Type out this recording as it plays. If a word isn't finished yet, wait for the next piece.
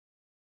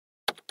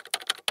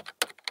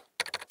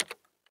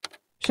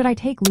Should I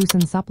take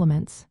leucine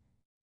supplements?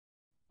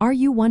 Are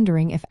you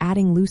wondering if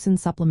adding leucine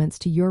supplements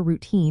to your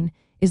routine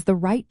is the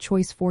right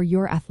choice for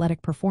your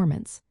athletic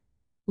performance?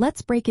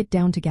 Let's break it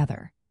down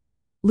together.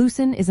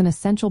 Leucine is an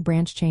essential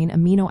branch-chain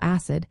amino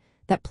acid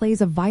that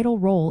plays a vital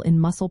role in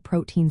muscle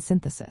protein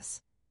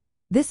synthesis.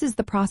 This is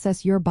the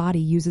process your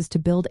body uses to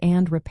build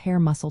and repair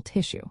muscle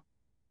tissue.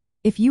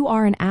 If you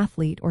are an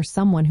athlete or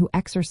someone who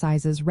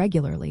exercises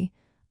regularly,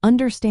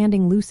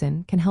 understanding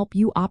leucine can help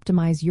you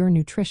optimize your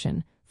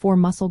nutrition for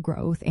muscle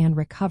growth and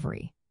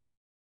recovery.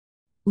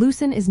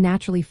 Leucine is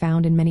naturally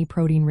found in many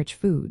protein-rich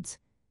foods.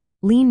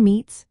 Lean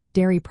meats,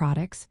 dairy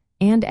products,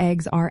 and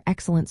eggs are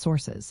excellent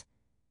sources.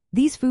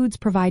 These foods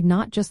provide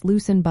not just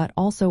leucine but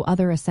also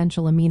other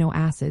essential amino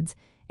acids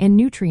and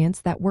nutrients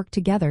that work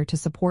together to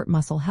support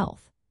muscle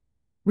health.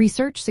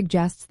 Research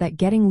suggests that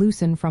getting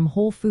leucine from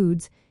whole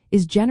foods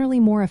is generally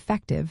more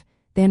effective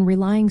than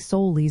relying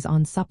solely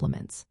on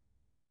supplements.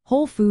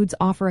 Whole foods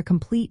offer a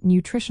complete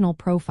nutritional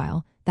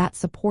profile that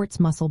supports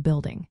muscle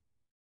building.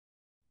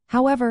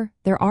 However,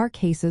 there are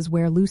cases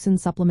where leucine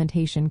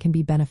supplementation can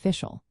be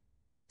beneficial.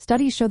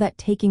 Studies show that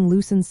taking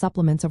leucine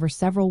supplements over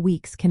several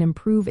weeks can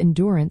improve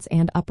endurance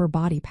and upper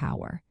body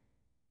power.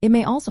 It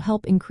may also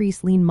help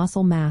increase lean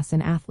muscle mass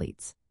in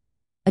athletes.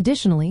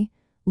 Additionally,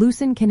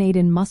 leucine can aid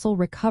in muscle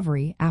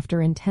recovery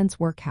after intense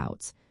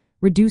workouts,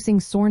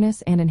 reducing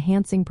soreness and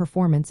enhancing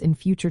performance in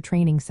future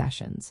training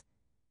sessions.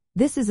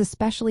 This is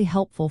especially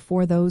helpful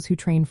for those who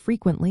train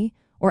frequently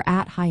or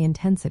at high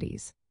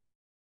intensities.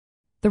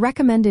 The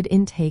recommended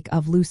intake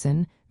of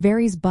leucine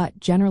varies but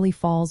generally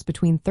falls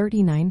between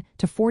 39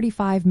 to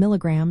 45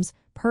 milligrams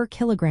per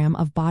kilogram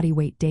of body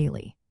weight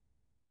daily.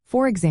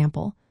 For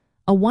example,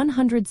 a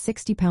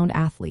 160-pound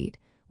athlete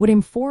would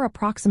aim for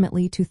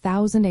approximately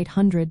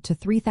 2,800 to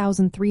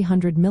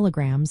 3,300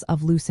 milligrams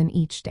of leucine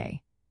each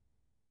day.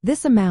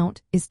 This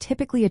amount is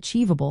typically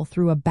achievable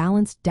through a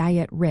balanced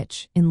diet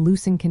rich in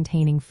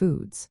leucine-containing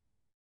foods.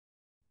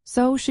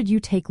 So, should you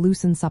take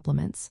leucine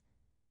supplements?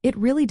 It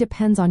really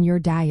depends on your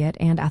diet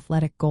and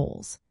athletic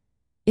goals.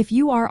 If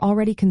you are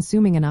already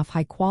consuming enough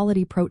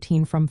high-quality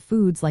protein from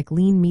foods like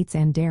lean meats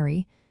and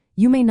dairy,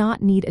 you may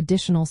not need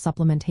additional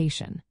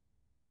supplementation.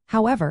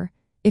 However,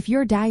 if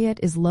your diet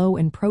is low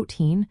in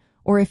protein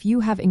or if you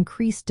have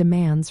increased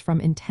demands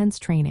from intense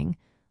training,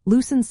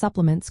 leucine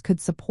supplements could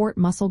support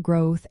muscle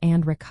growth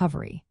and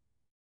recovery.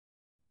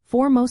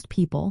 For most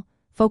people,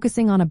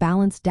 focusing on a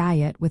balanced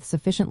diet with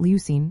sufficient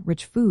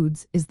leucine-rich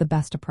foods is the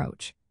best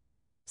approach.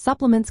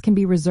 Supplements can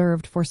be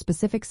reserved for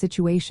specific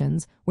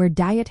situations where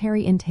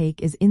dietary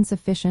intake is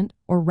insufficient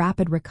or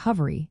rapid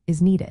recovery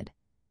is needed.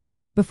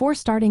 Before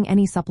starting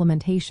any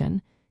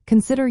supplementation,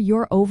 consider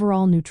your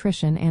overall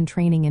nutrition and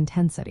training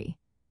intensity.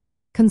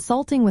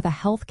 Consulting with a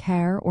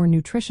healthcare or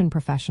nutrition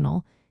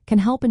professional can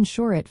help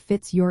ensure it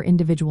fits your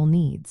individual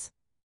needs.